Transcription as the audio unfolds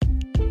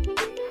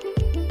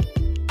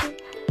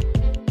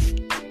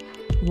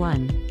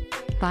1.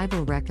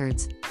 Bible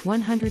records,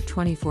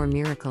 124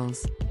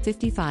 miracles.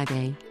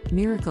 55a.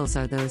 Miracles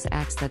are those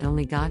acts that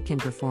only God can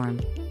perform,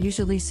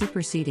 usually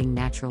superseding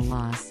natural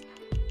laws.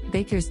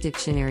 Baker's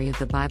Dictionary of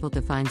the Bible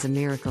defines a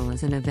miracle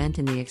as an event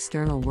in the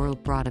external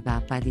world brought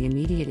about by the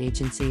immediate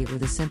agency or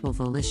the simple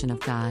volition of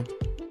God.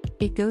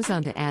 It goes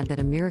on to add that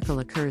a miracle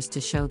occurs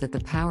to show that the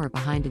power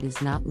behind it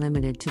is not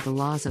limited to the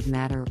laws of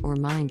matter or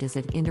mind as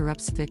it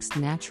interrupts fixed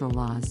natural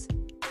laws.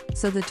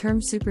 So the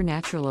term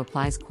supernatural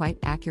applies quite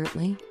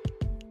accurately?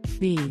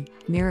 B.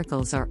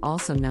 Miracles are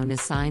also known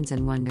as signs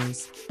and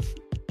wonders.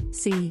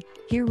 C.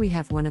 Here we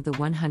have one of the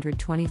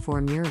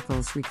 124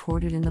 miracles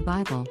recorded in the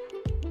Bible.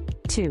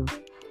 2.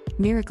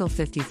 Miracle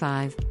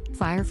 55,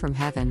 Fire from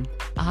Heaven.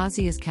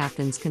 Ahaziah's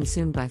captains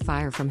consumed by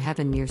fire from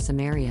heaven near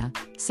Samaria,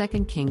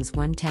 2 Kings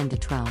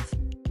 1:10-12.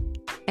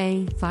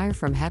 A. Fire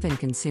from heaven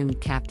consumed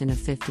captain of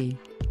 50.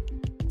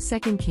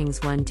 2 Kings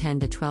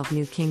 1:10-12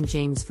 New King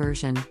James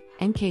Version,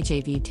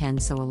 NKJV 10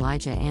 So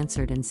Elijah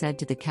answered and said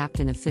to the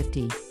captain of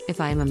 50,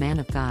 If I am a man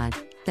of God,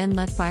 then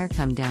let fire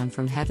come down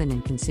from heaven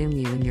and consume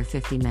you and your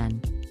 50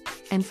 men.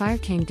 And fire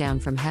came down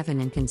from heaven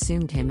and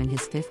consumed him and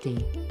his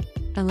 50.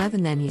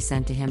 11 Then he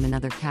sent to him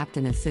another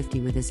captain of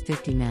 50 with his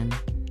 50 men.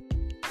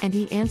 And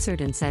he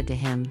answered and said to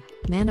him,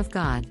 Man of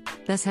God,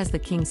 thus has the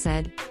king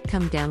said,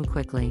 Come down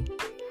quickly.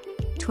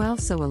 12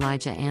 So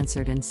Elijah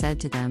answered and said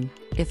to them,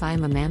 If I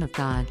am a man of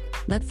God,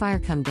 let fire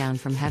come down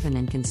from heaven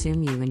and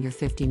consume you and your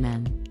 50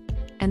 men.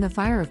 And the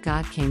fire of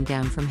God came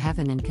down from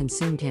heaven and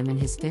consumed him and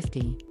his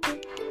 50.